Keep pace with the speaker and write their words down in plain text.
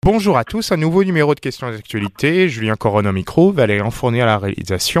Bonjour à tous, un nouveau numéro de questions d'actualité. Julien Coron au micro, Valérie Fournier à la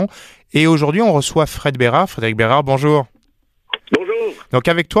réalisation. Et aujourd'hui, on reçoit Fred Bérard. Frédéric Bérard, bonjour. Bonjour. Donc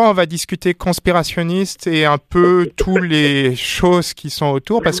avec toi, on va discuter conspirationniste et un peu toutes les choses qui sont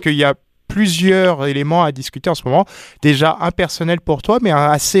autour, parce qu'il y a plusieurs éléments à discuter en ce moment. Déjà un personnel pour toi, mais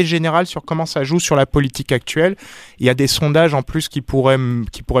un assez général sur comment ça joue sur la politique actuelle. Il y a des sondages en plus qui pourraient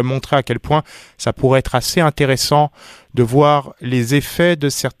montrer à quel point ça pourrait être assez intéressant de voir les effets de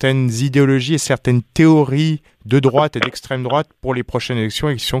certaines idéologies et certaines théories de droite et d'extrême droite pour les prochaines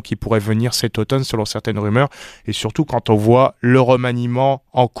élections qui pourraient venir cet automne selon certaines rumeurs. Et surtout quand on voit le remaniement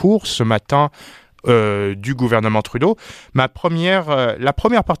en cours ce matin du gouvernement Trudeau. La première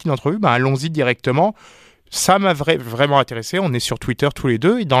partie de l'entrevue, allons-y directement. Ça m'a vraiment intéressé. On est sur Twitter tous les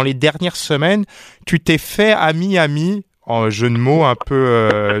deux. Et dans les dernières semaines, tu t'es fait ami, en jeu de mots un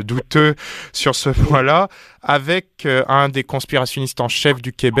peu douteux sur ce point-là, avec un des conspirationnistes en chef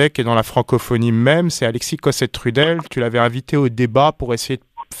du Québec et dans la francophonie même, c'est Alexis Cossette-Trudel. Tu l'avais invité au débat pour essayer de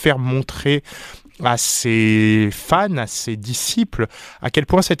faire montrer à ses fans, à ses disciples, à quel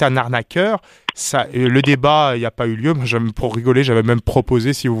point c'est un arnaqueur. Le débat, il n'y a pas eu lieu. Moi, pour rigoler, j'avais même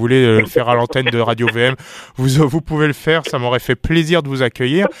proposé, si vous voulez le faire à l'antenne de Radio VM, vous pouvez le faire, ça m'aurait fait plaisir de vous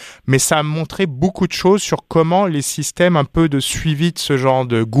accueillir. Mais ça a montré beaucoup de choses sur comment les systèmes un peu de suivi de ce genre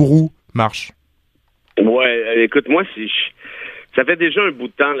de gourou marchent. Ouais, écoute, moi, ça fait déjà un bout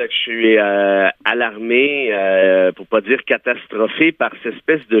de temps là, que je suis alarmé, pour pas dire catastrophé, par cette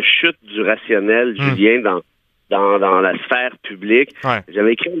espèce de chute du rationnel, Julien, dans la sphère publique. Ouais.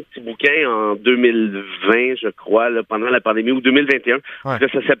 J'avais écrit un petit bouquin en 2020, je crois, là, pendant la pandémie, ou 2021. Ouais.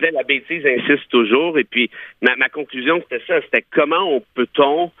 Ça s'appelait « La bêtise insiste toujours ». Et puis, ma conclusion, c'était ça. C'était comment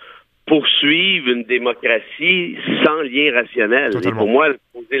peut-on poursuivre une démocratie sans lien rationnel. Totalement. Et pour moi,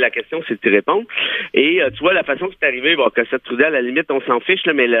 poser la question, c'est de répondre. Et tu vois, la façon que c'est arrivé, Cossette Trudel, à la limite, on s'en fiche,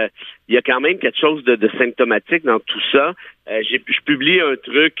 là, mais il y a quand même quelque chose de symptomatique dans tout ça. Je publie un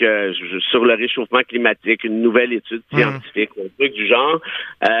truc sur le réchauffement climatique, une nouvelle étude scientifique, un truc du genre.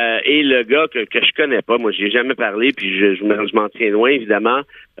 Et le gars que je connais pas, moi, j'y ai jamais parlé, puis je m'en tiens loin, évidemment,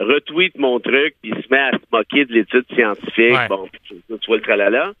 retweet mon truc, puis il se met à se moquer de l'étude scientifique. Ouais. Bon, puis tu vois le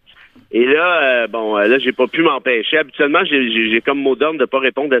tralala. Et là, là, j'ai pas pu m'empêcher. Habituellement, j'ai comme mot d'ordre de pas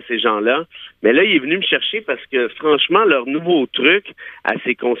répondre à ces gens-là. Mais là, il est venu me chercher parce que, franchement, leur nouveau truc à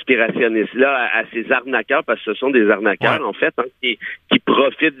ces conspirationnistes-là, à ces arnaqueurs, parce que ce sont des arnaqueurs, en fait, qui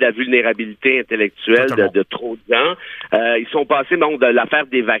profitent de la vulnérabilité intellectuelle de trop de gens. Ils sont passés, de l'affaire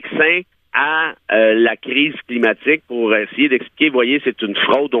des vaccins à la crise climatique pour essayer d'expliquer, voyez, c'est une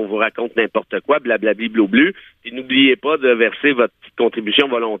fraude, on vous raconte n'importe quoi, blablabli blou-blu, et n'oubliez pas de verser votre petite contribution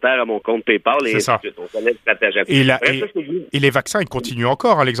volontaire à mon compte PayPal, et ainsi de suite. On connaît le stratagème. Et les vaccins, ils continuent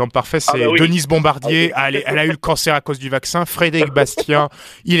encore. L'exemple parfait, c'est Denise Bombardier, elle a eu le cancer à cause du vaccin. Frédéric Bastien,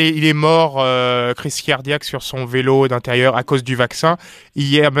 il est mort, crise cardiaque sur son vélo d'intérieur à cause du vaccin.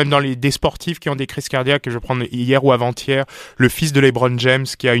 Hier, même des sportifs qui ont des crises cardiaques, je vais prendre hier ou avant-hier, le fils de LeBron James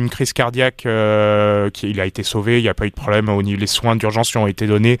qui a une crise cardiaque, il a été sauvé, il n'y a pas eu de problème au niveau des soins d'urgence qui ont été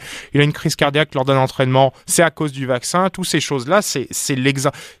donnés. Il a une crise cardiaque lors d'un entraînement, c'est à cause du vaccin. Toutes ces choses-là,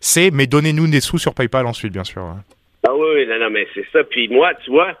 mais donnez-nous des sous sur PayPal ensuite, bien sûr. Ah oui, non, mais c'est ça. Puis moi, tu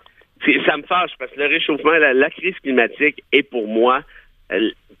vois, ça me fâche parce que le réchauffement, la crise climatique est pour moi,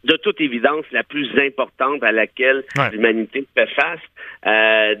 de toute évidence, la plus importante à laquelle l'humanité fait face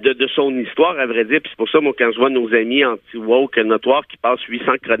de son histoire, à vrai dire. Puis c'est pour ça, moi, quand je vois nos amis anti-woke notoires qui passent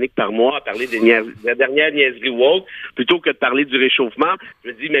 800 chroniques par mois à parler de la dernière niaiserie woke, plutôt que de parler du réchauffement, je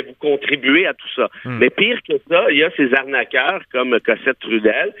me dis, mais vous contribuez à tout ça. Mais pire que ça, il y a ces arnaqueurs comme Cossette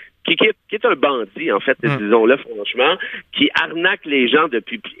Trudel, qui est un bandit, en fait, disons-le franchement, qui arnaque les gens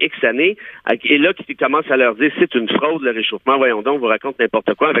depuis X années, et là, qui commence à leur dire, c'est une fraude, le réchauffement, voyons donc, on vous raconte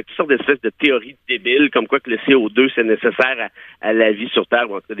n'importe quoi, avec toutes sortes d'espèces de théories débiles, comme quoi que le CO2, c'est nécessaire à la vie sur Terre,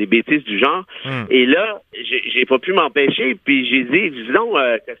 des bêtises du genre. Et là, j'ai pas pu m'empêcher, puis j'ai dit, disons,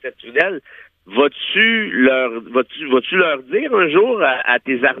 Cossette Trudel, vas-tu leur dire un jour à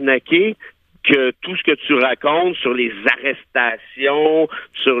tes arnaqués que tout ce que tu racontes sur les arrestations,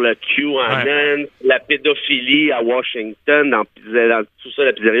 sur le QAnon, la pédophilie à Washington, dans tout ça,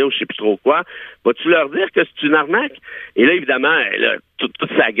 la pizzeria ou je sais plus trop quoi, vas-tu leur dire que c'est une arnaque? Et là, évidemment, toute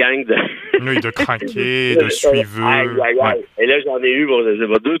sa gang de craquer, de suiveux. Et là, j'en ai eu,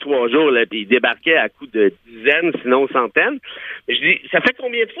 2-3 jours, là, puis ils débarquaient à coups de dizaines, sinon centaines. Et je dis, ça fait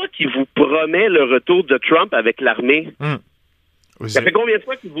combien de fois qu'il vous promet le retour de Trump avec l'armée? Ça fait combien de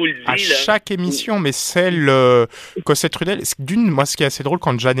fois qu'il vous le dit, à là? chaque émission, mais celle Cossette Trudel, moi, ce qui est assez drôle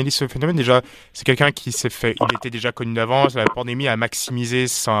quand j'analyse ce phénomène, déjà, c'est quelqu'un qui il était déjà connu d'avance. La pandémie a maximisé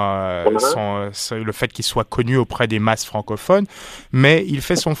le fait qu'il soit connu auprès des masses francophones, mais il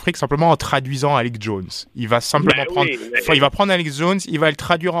fait son fric simplement en traduisant Alex Jones. Il va simplement il va prendre Alex Jones, il va le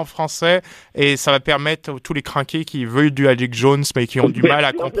traduire en français, et ça va permettre à tous les crinqués qui veulent du Alex Jones, mais qui ont du mal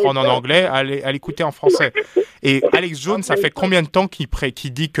à comprendre en anglais, à l'écouter en français. Et Alex Jones, ça fait combien de temps qu'il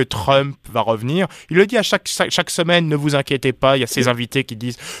dit que Trump va revenir? Il le dit à chaque semaine, ne vous inquiétez pas, il y a ses invités qui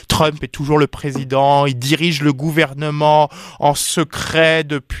disent Trump est toujours le président, il dirige le gouvernement en secret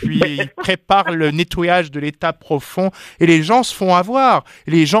il prépare le nettoyage de l'État profond, et les gens se font avoir.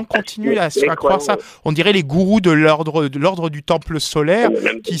 Les gens continuent à croire ça. On dirait les gourous de l'ordre du temple solaire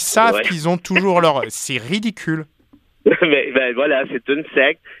qui savent qu'ils ont toujours C'est ridicule. Ben voilà, c'est une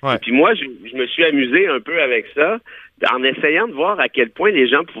secte. Ouais. Et puis moi, je me suis amusé un peu avec ça, en essayant de voir à quel point les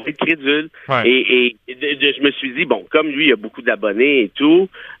gens pouvaient être crédules. Ouais. Et je me suis dit, bon, comme lui, il a beaucoup d'abonnés et tout,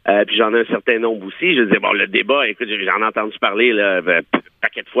 puis j'en ai un certain nombre aussi, je disais, bon, le débat, écoute, j'en ai entendu parler là, un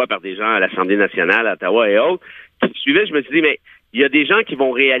paquet de fois par des gens à l'Assemblée nationale, à Ottawa et autres. Puis je me suis dit, mais il y a des gens qui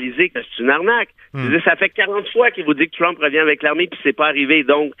vont réaliser que c'est une arnaque. Je disais, ça fait 40 fois qu'il vous dit que Trump revient avec l'armée, puis c'est pas arrivé.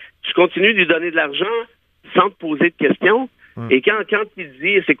 Donc, tu continues de lui donner de l'argent sans te poser de questions. Et quand il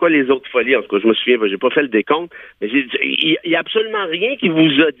dit c'est quoi les autres folies, en tout cas, je me souviens, j'ai pas fait le décompte, mais il y a absolument rien qui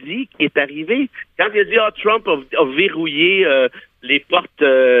vous a dit qui est arrivé. Quand il a dit Trump a verrouillé les portes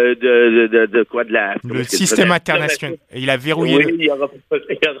le système international. Il a verrouillé. Oui, il y aura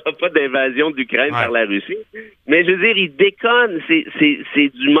pas d'invasion d'Ukraine par la Russie. Mais je veux dire, il déconne.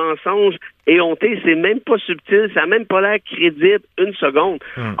 C'est du mensonge éhonté. C'est même pas subtil. Ça n'a même pas l'air crédible une seconde.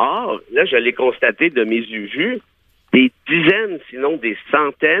 Or, là, je l'ai constaté de mes yeux vus, des dizaines, sinon des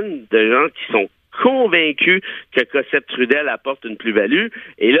centaines de gens qui sont convaincus que Cossette Trudel apporte une plus-value.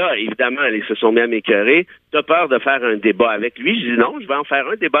 Et là, évidemment, ils se sont mis à m'écœurer. T'as peur de faire un débat avec lui? Je dis non, je vais en faire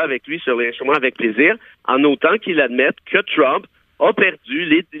un débat avec lui sur l'instrument avec plaisir, en autant qu'il admette que Trump a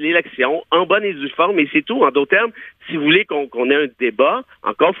perdu l'élection en bonne et due forme, et c'est tout. En d'autres termes, si vous voulez qu'on ait un débat,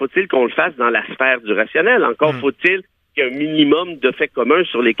 encore faut-il qu'on le fasse dans la sphère du rationnel. Encore faut-il qu'il y ait un minimum de faits communs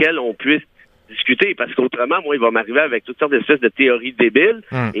sur lesquels on puisse discuter, parce qu'autrement, moi, il va m'arriver avec toutes sortes d'espèces de théories débiles,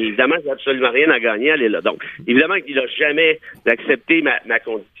 et évidemment, j'ai absolument rien à gagner à aller là. Donc, évidemment qu'il n'a jamais accepté ma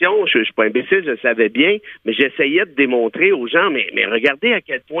condition, je suis pas imbécile, je le savais bien, mais j'essayais de démontrer aux gens, mais regardez à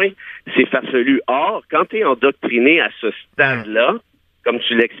quel point c'est farfelu. Or, quand tu es endoctriné à ce stade-là, comme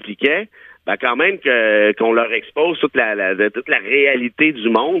tu l'expliquais, ben quand même qu'on leur expose toute la réalité du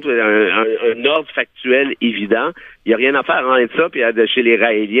monde, un ordre factuel évident. Il n'y a rien à faire entre ça puis chez les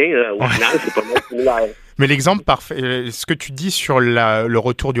Raéliens, au final, c'est pas mal similaire. Mais l'exemple parfait, ce que tu dis sur le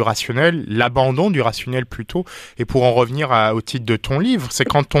retour du rationnel, l'abandon du rationnel plutôt, et pour en revenir au titre de ton livre, c'est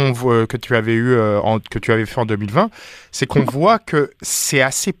quand on voit que tu avais fait en 2020, c'est qu'on voit que c'est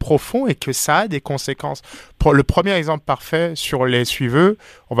assez profond et que ça a des conséquences. Pour le premier exemple parfait sur les suiveux,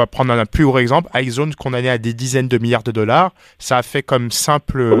 on va prendre un plus gros exemple, Alex Jones condamné à des dizaines de milliards de dollars, ça a fait comme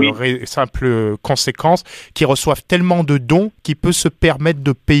simple conséquence qu'ils reçoivent tellement de dons qu'il peut se permettre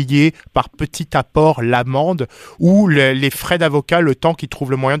de payer par petit apport l'amende ou les frais d'avocat le temps qu'ils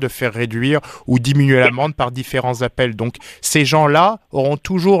trouvent le moyen de faire réduire ou diminuer l'amende par différents appels. Donc ces gens-là auront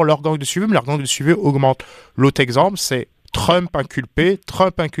toujours leur gang de suiveux, mais leur gang de suiveux augmente. L'autre exemple, c'est Trump inculpé.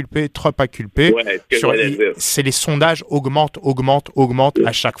 Ouais, c'est les sondages augmentent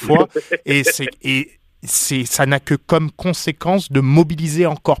à chaque fois. et ça n'a que comme conséquence de mobiliser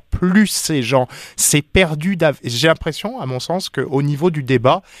encore plus ces gens. C'est perdu j'ai l'impression, à mon sens, qu'au niveau du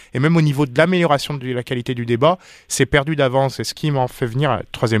débat, et même au niveau de l'amélioration de la qualité du débat, c'est perdu d'avance. Et ce qui m'en fait venir,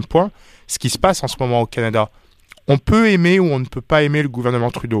 troisième point, ce qui se passe en ce moment au Canada. On peut aimer ou on ne peut pas aimer le gouvernement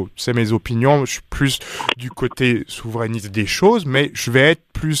Trudeau. C'est mes opinions. Je suis plus du côté souverainiste des choses, mais je vais être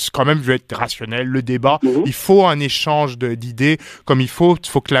rationnel. Le débat, il faut un échange d'idées comme il faut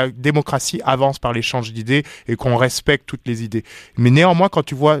que la démocratie avance par l'échange d'idées et qu'on respecte toutes les idées. Mais néanmoins, quand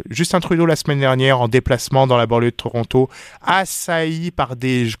tu vois Justin Trudeau la semaine dernière en déplacement dans la banlieue de Toronto, assailli par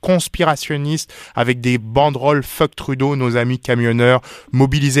des conspirationnistes avec des banderoles Fuck Trudeau, nos amis camionneurs,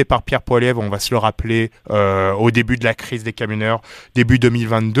 mobilisés par Pierre Poilievre, on va se le rappeler, au début de la crise des camionneurs, début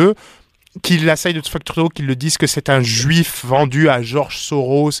 2022, qu'il essaye de fuck Trudeau, qu'ils le disent que c'est un juif vendu à George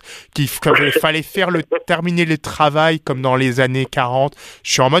Soros, qu'il fallait terminer le travail comme dans les années 40.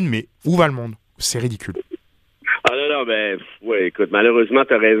 Je suis en mode, mais où va le monde? C'est ridicule. Ah non, ouais, écoute, malheureusement,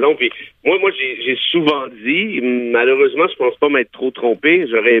 t'as raison. Puis moi, j'ai souvent dit, malheureusement, je pense pas m'être trop trompé.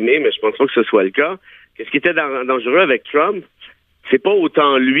 J'aurais aimé, mais je pense pas que ce soit le cas. Qu'est-ce qui était dangereux avec Trump? C'est pas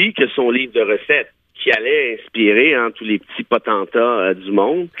autant lui que son livre de recettes. qui allait inspirer tous les petits potentats du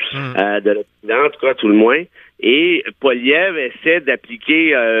monde, de l'Occident, en tout cas, tout le moins. Et Poilievre essaie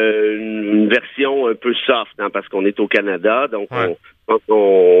d'appliquer une version un peu soft, parce qu'on est au Canada, donc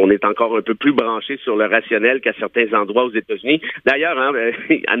on est encore un peu plus branché sur le rationnel qu'à certains endroits aux États-Unis. D'ailleurs,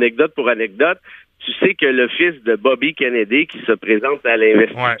 anecdote pour anecdote, tu sais que le fils de Bobby Kennedy, qui se présente à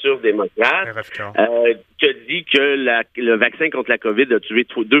l'investiture démocrate, te dit que le vaccin contre la COVID a tué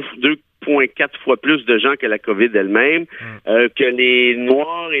 2,4 fois plus de gens que la COVID elle-même, que les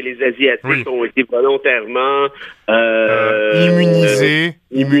Noirs et les Asiatiques ont été volontairement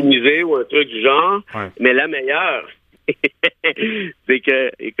immunisés ou un truc du genre. Mais la meilleure, c'est que,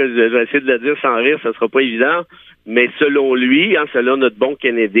 écoute, je vais essayer de le dire sans rire, ça sera pas évident, mais selon lui, selon notre bon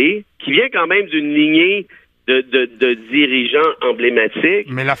Kennedy, qui vient quand même d'une lignée de dirigeants emblématiques.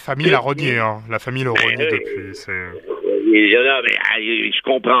 Mais la famille l'a renié, La famille l'a renié depuis. Je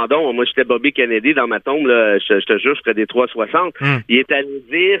comprends donc. Moi, j'étais Bobby Kennedy dans ma tombe, là, je te jure, je ferais des 360. Il est allé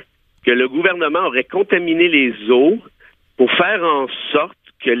dire que le gouvernement aurait contaminé les eaux pour faire en sorte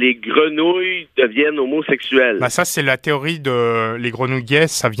que les grenouilles deviennent homosexuelles. Ça, c'est la théorie de les grenouilles gays.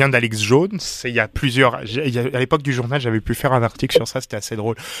 Ça vient d'Alex Jones. Il y a plusieurs. À l'époque du journal, j'avais pu faire un article sur ça. C'était assez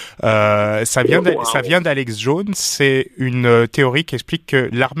drôle. Ça vient d'Alex Jones. C'est une théorie qui explique que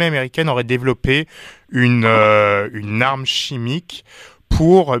l'armée américaine aurait développé une arme chimique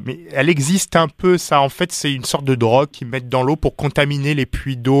mais elle existe un peu, ça. En fait, c'est une sorte de drogue qu'ils mettent dans l'eau pour contaminer les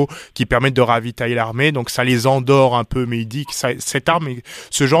puits d'eau qui permettent de ravitailler l'armée. Donc, ça les endort un peu. Mais il dit que cette arme,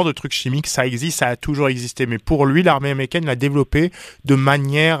 ce genre de truc chimique, ça existe, ça a toujours existé. Mais pour lui, l'armée américaine l'a développé de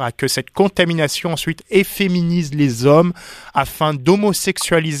manière à que cette contamination ensuite efféminise les hommes afin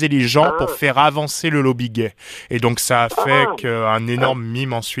d'homosexualiser les gens pour faire avancer le lobby gay. Et donc, ça a fait qu'un énorme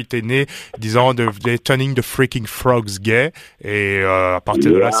mime ensuite est né disant they're turning the freaking frogs gay. Et à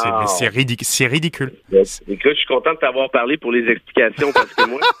partir de là, c'est ridicule. Écoute, je suis content de t'avoir parlé pour les explications parce que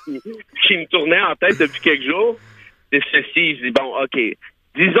moi, ce qui me tournait en tête depuis quelques jours, c'est ceci. Je dis, bon, OK,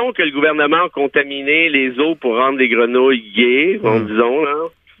 disons que le gouvernement a contaminé les eaux pour rendre les grenouilles gays, disons, là.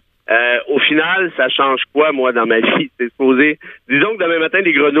 Au final, ça change quoi, moi, dans ma vie? C'est supposé. Disons que demain matin,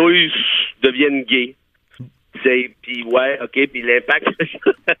 les grenouilles deviennent gays. Puis puis l'impact,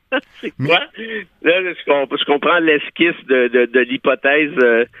 c'est quoi? Là, je comprends l'esquisse de l'hypothèse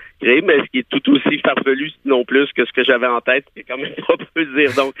créée, mais ce qui est tout aussi farfelu, sinon plus, que ce que j'avais en tête, c'est quand même pas peu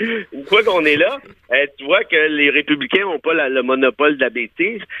dire. Donc, une fois qu'on est là, tu vois que les républicains n'ont pas le monopole de la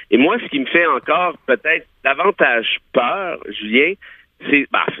bêtise. Et moi, ce qui me fait encore peut-être davantage peur, Julien, c'est,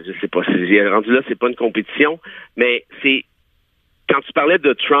 je sais pas, rendu là, c'est pas une compétition, mais c'est quand tu parlais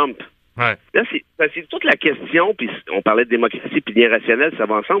de Trump. Là, c'est toute la question, puis on parlait de démocratie puis de lien rationnel, ça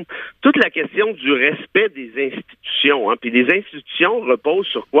va ensemble, toute la question du respect des institutions. Puis les institutions reposent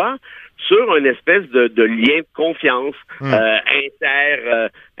sur quoi? Sur une espèce de lien de confiance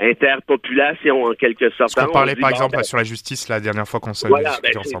interpopulation, en quelque sorte. On parlait, par exemple, sur la justice, la dernière fois qu'on s'est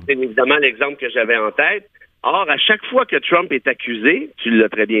discuté ensemble. C'est évidemment l'exemple que j'avais en tête. Or, à chaque fois que Trump est accusé, tu l'as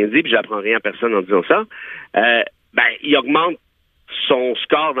très bien dit, puis j'apprends rien à personne en disant ça, il augmente son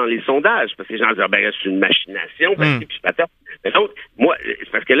score dans les sondages, parce que les gens disent c'est une machination, mais donc, moi,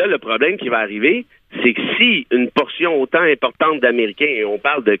 parce que là, le problème qui va arriver, c'est que si une portion autant importante d'Américains, et on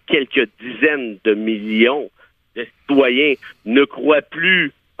parle de quelques dizaines de millions de citoyens, ne croient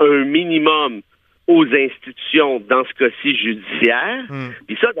plus un minimum aux institutions, dans ce cas-ci judiciaire.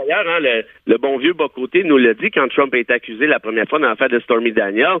 Puis ça, d'ailleurs, le bon vieux Bocoté nous l'a dit quand Trump a été accusé la première fois dans l'affaire de Stormy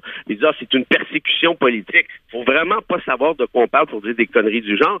Daniels. Il dit c'est une persécution politique. Faut vraiment pas savoir de quoi on parle pour dire des conneries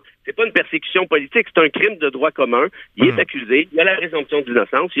du genre. C'est pas une persécution politique, c'est un crime de droit commun. Il est accusé, il a la présomption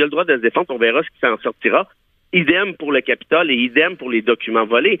d'innocence, il a le droit de se défendre, on verra ce qui s'en sortira. Idem pour le Capitole et idem pour les documents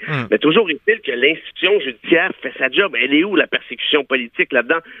volés. Mais toujours est-il que l'institution judiciaire fait sa job. Elle est où, la persécution politique,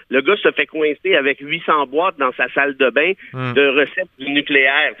 là-dedans? Le gars se fait coincer avec 800 boîtes dans sa salle de bain de recettes du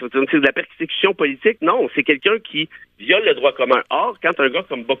nucléaire. C'est de la persécution politique? Non, c'est quelqu'un qui viole le droit commun. Or, quand un gars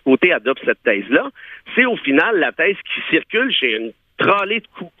comme Bocoté adopte cette thèse-là, c'est au final la thèse qui circule chez une tralée de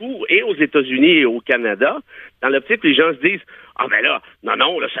coucou et aux États-Unis et au Canada. Dans l'optique, les gens se disent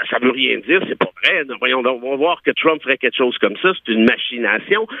non, ça veut rien dire, c'est pas vrai. Voyons, on va voir que Trump ferait quelque chose comme ça, c'est une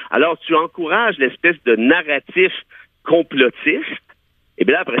machination. Alors, tu encourages l'espèce de narratif complotiste, et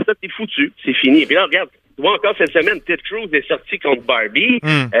bien là, après ça, t'es foutu, c'est fini. Et puis là, regarde, tu vois encore cette semaine, Ted Cruz est sorti contre Barbie,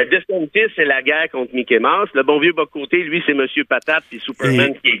 DeSantis, c'est la guerre contre Mickey Mouse, le bon vieux Bocoté, lui, c'est Monsieur Patate, puis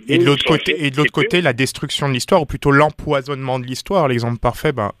Superman qui est... Et de l'autre côté, la destruction de l'histoire, ou plutôt l'empoisonnement de l'histoire, l'exemple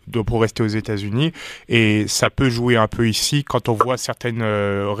parfait, pour rester aux États-Unis, et ça peut jouer un peu ici, quand on voit certaines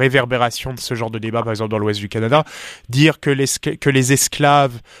réverbérations de ce genre de débat, par exemple dans l'ouest du Canada, dire que les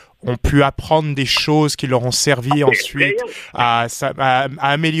esclaves ont pu apprendre des choses qui leur ont servi ensuite à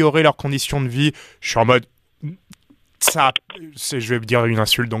améliorer leurs conditions de vie. Je suis en mode, je vais dire une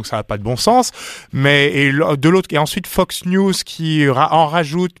insulte, donc ça n'a pas de bon sens. Mais de l'autre, et ensuite Fox News qui en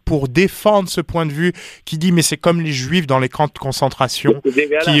rajoute pour défendre ce point de vue, qui dit mais c'est comme les Juifs dans les camps de concentration,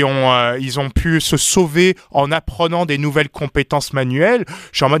 ils ont pu se sauver en apprenant des nouvelles compétences manuelles.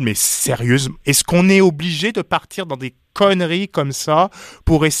 Je suis en mode mais sérieusement, est-ce qu'on est obligé de partir dans des conneries comme ça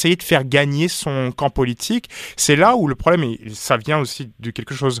pour essayer de faire gagner son camp politique? C'est là où le problème, et ça vient aussi de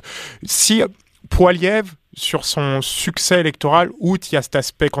quelque chose. Si Poilievre, sur son succès électoral, outre il y a cet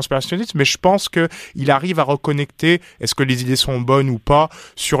aspect conspirationniste, mais je pense qu'il arrive à reconnecter, est-ce que les idées sont bonnes ou pas,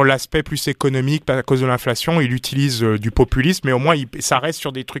 sur l'aspect plus économique, à cause de l'inflation, il utilise du populisme, mais au moins ça reste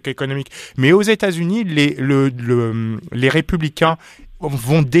sur des trucs économiques. Mais aux États-Unis, les républicains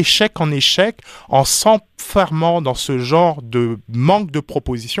vont d'échec en échec en s'enfermant dans ce genre de manque de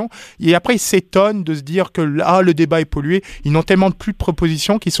propositions. Et après, ils s'étonnent de se dire que le débat est pollué. Ils n'ont tellement plus de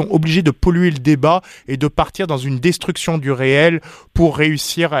propositions qu'ils sont obligés de polluer le débat et de partir dans une destruction du réel pour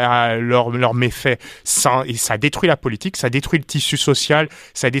réussir à leur méfait. Et ça détruit la politique, ça détruit le tissu social,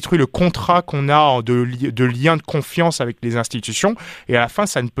 ça détruit le contrat qu'on a de lien de confiance avec les institutions. Et à la fin,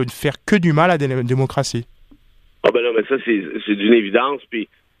 ça ne peut faire que du mal à la démocratie. Ah ben non, mais ça, c'est d'une évidence. Puis,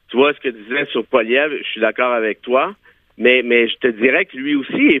 tu vois, ce que tu disais sur Poilievre, je suis d'accord avec toi, mais je te dirais que lui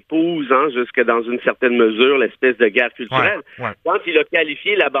aussi épouse, jusque dans une certaine mesure, l'espèce de guerre culturelle. Ouais. Quand il a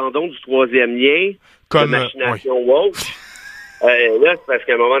qualifié l'abandon du troisième lien comme machination woke, là, c'est parce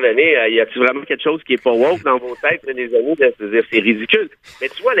qu'à un moment donné, y a-t-il vraiment quelque chose qui est pas woke dans vos têtes, les amis? C'est ridicule. Mais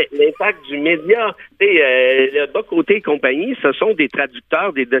tu vois, l'impact du média, le bas-côté et compagnie, ce sont des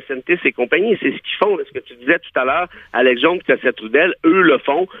traducteurs, des DeSantis et compagnie. C'est ce qu'ils font. Ce que tu disais tout à l'heure, Alex Jones et Cossette Trudel, eux le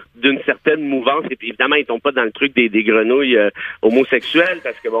font d'une certaine mouvance. Et puis, évidemment, ils tombent pas dans le truc des grenouilles homosexuelles,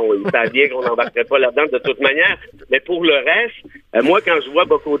 parce que bon, ils savent bien qu'on n'embarquerait pas là-dedans de toute manière. Mais pour le reste, moi, quand je vois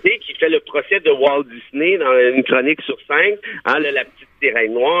bas-côté qui fait le procès de Walt Disney dans une chronique sur 5, la petite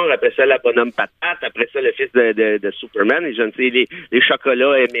sirène noire, après ça, la bonhomme patate, après ça, le fils de Superman, et je ne sais, les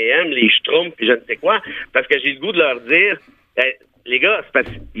chocolats M&M, les Schtroumpfs, puis je ne sais quoi, parce que j'ai le goût de leur dire, les gars, c'est parce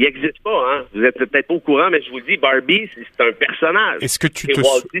qu'ils n'existent pas, hein. Vous êtes peut-être pas au courant, mais je vous le dis, Barbie, c'est un personnage. Est-ce que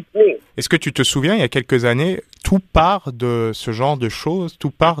tu te souviens, il y a quelques années, tout part de ce genre de choses,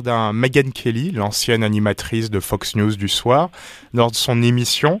 tout part d'un Megyn Kelly, l'ancienne animatrice de Fox News du soir, lors de son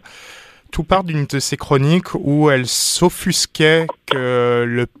émission. Tout part d'une de ses chroniques où elle s'offusquait que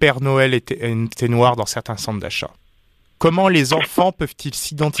le Père Noël était noir dans certains centres d'achat. Comment les enfants peuvent-ils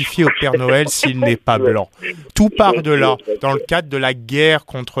s'identifier au Père Noël s'il n'est pas blanc? Tout part de là, dans le cadre de la guerre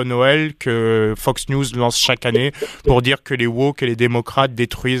contre Noël que Fox News lance chaque année pour dire que les woke et les démocrates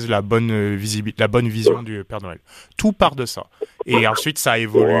détruisent la bonne vision du Père Noël. Tout part de ça. Et ensuite, ça a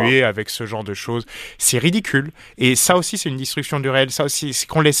évolué avec ce genre de choses. C'est ridicule. Et ça aussi, c'est une destruction du réel. Ça aussi, c'est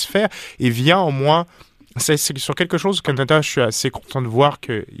qu'on laisse faire et vient au moins... C'est sur quelque chose au Canada, je suis assez content de voir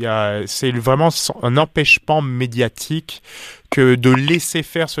que c'est vraiment un empêchement médiatique que de laisser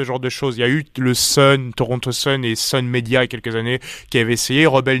faire ce genre de choses. Il y a eu le Sun, Toronto Sun et Sun Media il y a quelques années qui avaient essayé.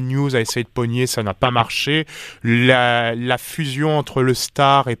 Rebel News a essayé de pogner, ça n'a pas marché. La fusion entre le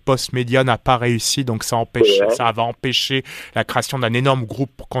Star et Post Media n'a pas réussi, donc ça va empêcher la création d'un énorme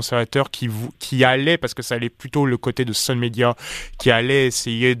groupe conservateur qui allait, parce que ça allait plutôt le côté de Sun Media, qui allait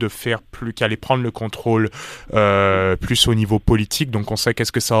essayer de faire qui allait prendre le contrôle plus au niveau politique. Donc on sait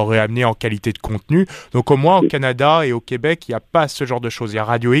qu'est-ce que ça aurait amené en qualité de contenu. Donc au moins au Canada et au Québec, il y a pas ce genre de choses. Il y a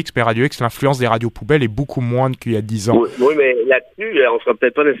Radio X, mais Radio X, l'influence des radios poubelles est beaucoup moins qu'il y a 10 ans. Oui, mais là-dessus, on sera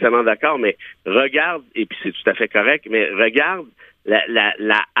peut-être pas nécessairement d'accord, mais regarde, et puis c'est tout à fait correct, mais regarde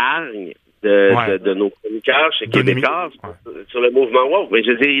la hargne de nos chroniqueurs chez Québécois sur le mouvement woke. Mais je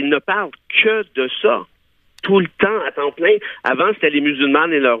veux dire, ils ne parlent que de ça. Tout le temps, à temps plein. Avant, c'était les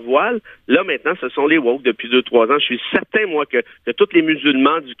musulmanes et leur voile. Là, maintenant, ce sont les woke depuis 2-3 ans. Je suis certain, moi, que tous les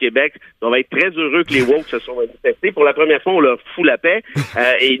musulmans du Québec doivent être très heureux que les woke se sont manifestés. Pour la première fois, on leur fout la paix.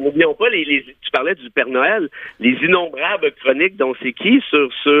 Et n'oublions pas, tu parlais du Père Noël, les innombrables chroniques dont c'est qui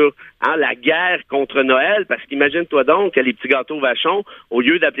sur la guerre contre Noël, parce qu'imagine-toi donc que les petits gâteaux vachons, au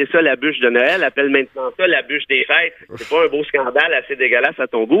lieu d'appeler ça la bûche de Noël, appellent maintenant ça la bûche des fêtes. C'est pas un beau scandale assez dégueulasse à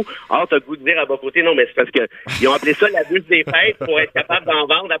ton goût. Alors, t'as le goût de dire à bas côté, non, mais c'est parce que Ils ont appelé ça la bûche des fêtes pour être capable d'en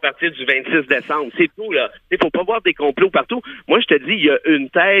vendre à partir du 26 décembre. C'est tout, là. Il faut pas voir des complots partout. Moi, je te dis, il y a une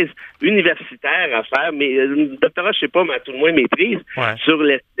thèse universitaire à faire, mais le doctorat, je sais pas, mais à tout le moins maîtrise, sur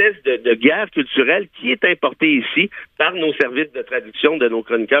l'espèce de guerre culturelle qui est importée ici par nos services de traduction de nos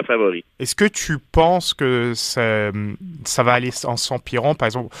chroniqueurs favoris. Est-ce que tu penses que ça va aller en s'empirant? Par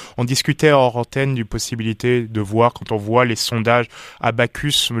exemple, on discutait hors antenne du possibilité de voir, quand on voit les sondages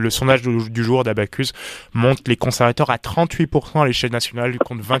Abacus, le sondage du jour d'Abacus montre les conservateurs à 38% à l'échelle nationale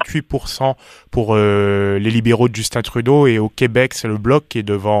contre 28% pour les libéraux de Justin Trudeau, et au Québec, c'est le Bloc qui est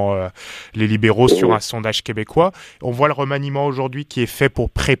devant les libéraux sur un sondage québécois. On voit le remaniement aujourd'hui qui est fait pour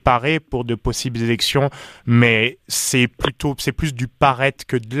préparer pour de possibles élections, mais c'est plus du paraître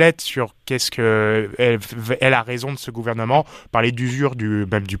que de l'être sur qu'est-ce que elle a raison de ce gouvernement, parler d'usure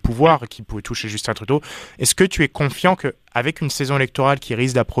même du pouvoir qui pouvait toucher Justin Trudeau. Est-ce que tu es confiant qu'avec une saison électorale qui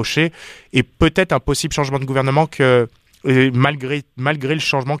risque d'approcher et peut-être un possible changement de gouvernement, que malgré le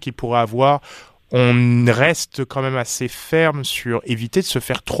changement qu'il pourrait avoir, on reste quand même assez ferme sur éviter de se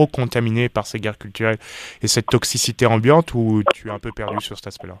faire trop contaminer par ces guerres culturelles et cette toxicité ambiante, ou tu es un peu perdu sur cet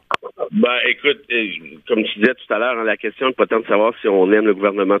aspect-là? Écoute, comme tu disais tout à l'heure, la question n'est pas tant de savoir si on aime le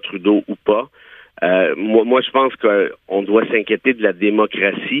gouvernement Trudeau ou pas. Moi, je pense qu'on doit s'inquiéter de la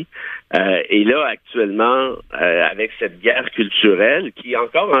démocratie. Et là, actuellement, avec cette guerre culturelle, qui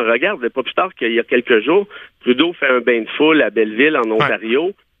encore regarde, pas plus tard qu'il y a quelques jours, Trudeau fait un bain de foule à Belleville, en Ontario.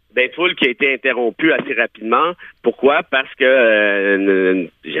 Ouais. Bain de foule qui a été interrompu assez rapidement. Pourquoi? Parce que,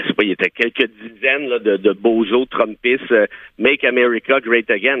 je sais pas, il y était quelques dizaines là, de bozos trumpistes, Make America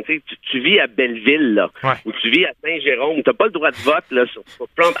Great Again. Tu vis à Belleville, là, ou tu vis à Saint-Jérôme, t'as pas le droit de vote là, sur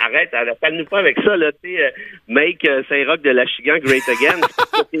Trump. Arrête, parle-nous pas avec ça, là, Make Saint-Roch de l'Achigan Great Again.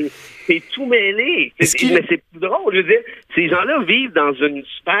 C'est tout mêlé. Mais c'est plus drôle, je veux dire. Ces gens-là vivent dans une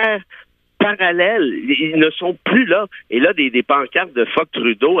sphère parallèles, ils ne sont plus là. Et là, des pancartes de fuck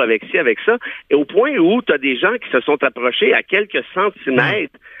Trudeau avec ci, avec ça, et au point où tu as des gens qui se sont approchés à quelques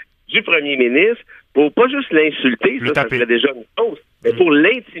centimètres du premier ministre pour pas juste l'insulter, ça serait déjà une chose, mais pour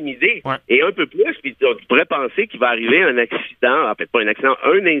l'intimider. Et un peu plus, puis tu pourrais penser qu'il va arriver un accident, en fait pas un accident,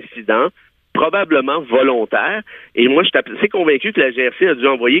 un incident, probablement volontaire. Et moi, je suis assez convaincu que la GRC a dû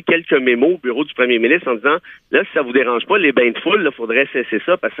envoyer quelques mémos au bureau du premier ministre en disant, là, si ça vous dérange pas, les bains de foule, il faudrait cesser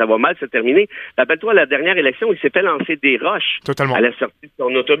ça parce que ça va mal se terminer. Rappelle-toi, à la dernière élection, il s'est fait lancer des roches à la sortie de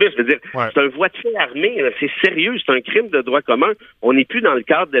son autobus. Je veux dire, c'est un voie de fait armé, là. C'est sérieux, c'est un crime de droit commun. On n'est plus dans le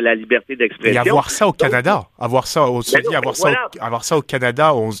cadre de la liberté d'expression. Et avoir ça au Canada, avoir ça au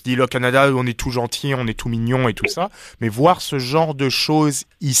Canada, on se dit, le Canada, on est tout gentil, on est tout mignon et tout ça, mais voir ce genre de choses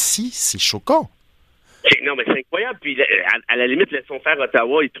ici, c'est choquant. Non, mais c'est incroyable. Puis, à la limite, laissons faire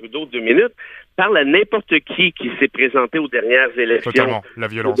Ottawa et Trudeau 2 minutes. Parle à n'importe qui s'est présenté aux dernières élections. Totalement. La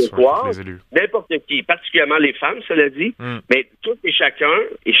violence les élus. N'importe qui, particulièrement les femmes, cela dit. Mais tous et chacun,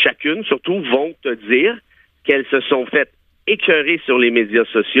 et chacune, surtout, vont te dire qu'elles se sont faites écœurées sur les médias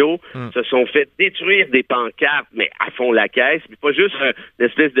sociaux, se sont fait détruire des pancartes, mais à fond la caisse, puis pas juste une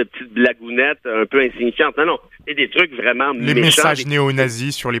espèce de petite blagounette un peu insignifiante. Non, c'est des trucs vraiment les méchants. Messages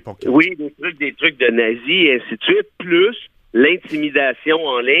néo-nazis sur les pancartes. Oui, des trucs de nazis et ainsi de suite, plus l'intimidation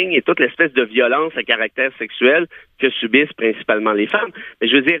en ligne et toute l'espèce de violence à caractère sexuel que subissent principalement les femmes. Mais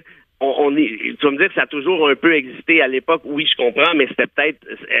je veux dire, tu vas me dire que ça a toujours un peu existé à l'époque. Oui, je comprends, mais c'était peut-être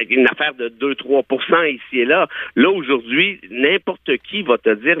une affaire de 2-3% ici et là. Là, aujourd'hui, n'importe qui va te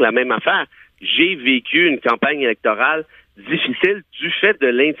dire la même affaire. J'ai vécu une campagne électorale difficile du fait de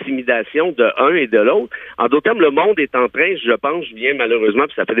l'intimidation de un et de l'autre. En d'autres termes, le monde est en train, je pense, Julien, malheureusement,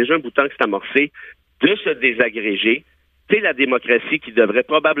 puis ça fait déjà un bout de temps que c'est amorcé, de se désagréger. C'est la démocratie qui devrait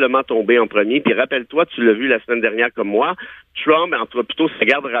probablement tomber en premier. Puis rappelle-toi, tu l'as vu la semaine dernière comme moi, Trump, entre plutôt sa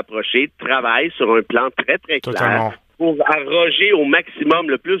garde rapprochée, travaille sur un plan très, très clair pour arroger au maximum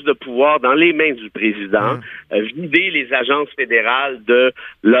le plus de pouvoir dans les mains du président, vider les agences fédérales de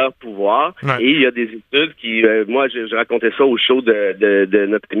leur pouvoir. Et il y a des études qui, moi, je racontais ça au show de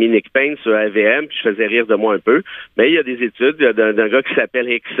notre ami Nick Payne sur AVM, puis je faisais rire de moi un peu, mais il y a des études d'un gars qui s'appelle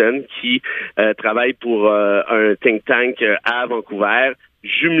Hickson, qui travaille pour un think tank à Vancouver,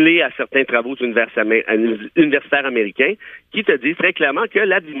 jumelé à certains travaux universitaires américains, qui te disent très clairement que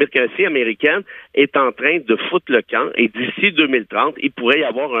la démocratie américaine est en train de foutre le camp et d'ici 2030, il pourrait y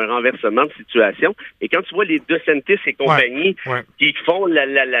avoir un renversement de situation. Et quand tu vois les DeSantis et compagnie qui font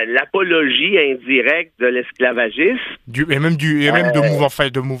l'apologie indirecte de l'esclavagisme...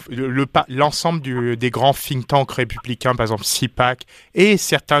 l'ensemble des grands think tanks républicains, par exemple CPAC, et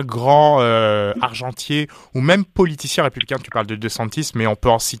certains grands argentiers ou même politiciens républicains, tu parles de DeSantis, mais on peut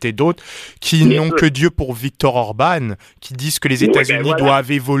en citer d'autres, qui n'ont que Dieu pour Viktor Orban, qui disent que les États-Unis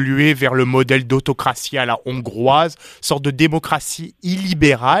doivent évoluer vers le modèle d'autocratie à la hongroise, sorte de démocratie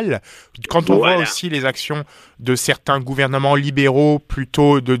illibérale. Quand on voit aussi les actions de certains gouvernements libéraux,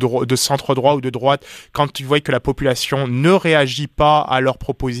 plutôt de centre-droit ou de droite, quand tu vois que la population ne réagit pas à leurs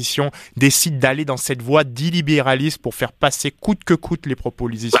propositions, décide d'aller dans cette voie d'illibéralisme pour faire passer coûte que coûte les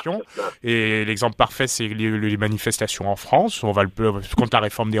propositions. Et l'exemple parfait, c'est les manifestations en France, on va contre la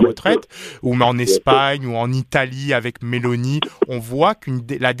réforme des retraites, ou en Espagne ou en Italie avec Meloni, on voit que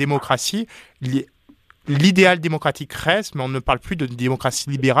la démocratie, l'idéal démocratique reste, mais on ne parle plus de démocratie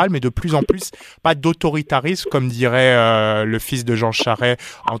libérale, mais de plus en plus, pas d'autoritarisme, comme dirait le fils de Jean Charest,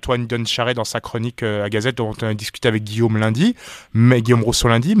 Antoine Don Charest, dans sa chronique à Gazette, dont on a discuté avec Guillaume Rousseau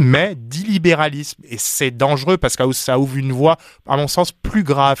lundi, mais d'illibéralisme. Et c'est dangereux parce que ça ouvre une voie, à mon sens, plus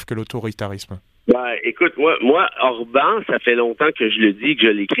grave que l'autoritarisme. Écoute, moi, Orban, ça fait longtemps que je le dis, que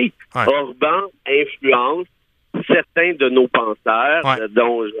je l'écris. Ouais. Orban influence certains de nos penseurs,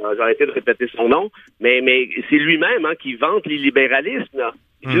 dont j'ai arrêté de répéter son nom, mais c'est lui-même qui vante l'illibéralisme. Là.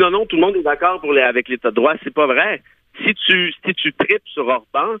 Il dit non, tout le monde est d'accord avec l'État de droit. C'est pas vrai. Si tu tripes sur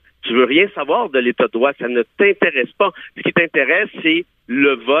Orban, tu veux rien savoir de l'État de droit. Ça ne t'intéresse pas. Ce qui t'intéresse, c'est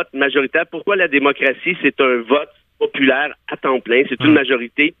le vote majoritaire. Pourquoi la démocratie, c'est un vote populaire à temps plein? C'est une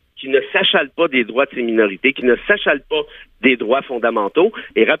majorité qui ne s'achale pas des droits de ces minorités, qui ne s'achale pas des droits fondamentaux.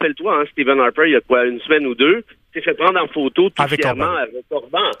 Et rappelle-toi, Stephen Harper, il y a une semaine ou deux, s'est fait prendre en photo tout fièrement avec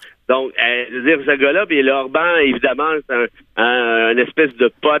Orban. Donc, je veux dire, ce gars-là, puis Orban, évidemment, c'est un espèce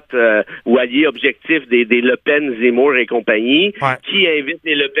de pote ou allié objectif des Le Pen, Zemmour et compagnie, qui invite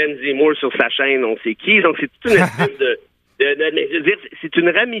les Le Pen, Zemmour sur sa chaîne, on sait qui. Donc, c'est toute une espèce mais je veux dire, c'est une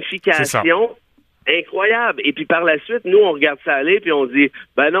ramification incroyable. Et puis par la suite, nous, on regarde ça aller, puis on dit,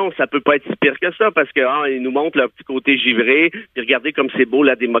 non, ça peut pas être si pire que ça, parce que ils nous montrent leur petit côté givré, puis regardez comme c'est beau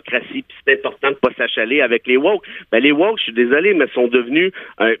la démocratie, puis c'est important de pas s'achaler avec les woke. Les woke, je suis désolé, mais sont devenus,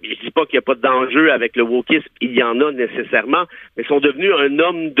 je dis pas qu'il y a pas d'enjeu avec le wokisme, il y en a nécessairement, mais sont devenus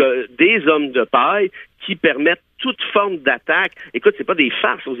des hommes de paille qui permettent toute forme d'attaque. Écoute, c'est pas des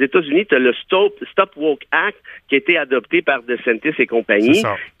farces. Aux États-Unis, tu as le Stop Woke Act qui a été adopté par DeSantis et compagnie,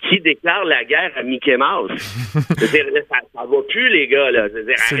 qui déclare la guerre à Mickey Mouse. C'est-à-dire, ça va plus, les gars, là.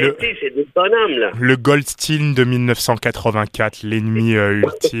 C'est-à-dire, arrêtez, c'est des bonhommes, là. Le Goldstein de 1984, l'ennemi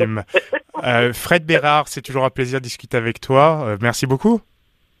ultime. Fred Bérard, c'est toujours un plaisir de discuter avec toi. Merci beaucoup.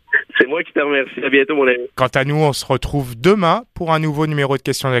 C'est moi qui te remercie. À bientôt, mon ami. Quant à nous, on se retrouve demain pour un nouveau numéro de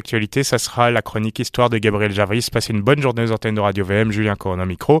questions d'actualité. Ça sera la chronique Histoire de Gabriel Javris. Passez une bonne journée aux antennes de Radio VM. Julien Coron au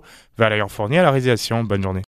micro. Valérian Fournier à la réalisation. Bonne journée.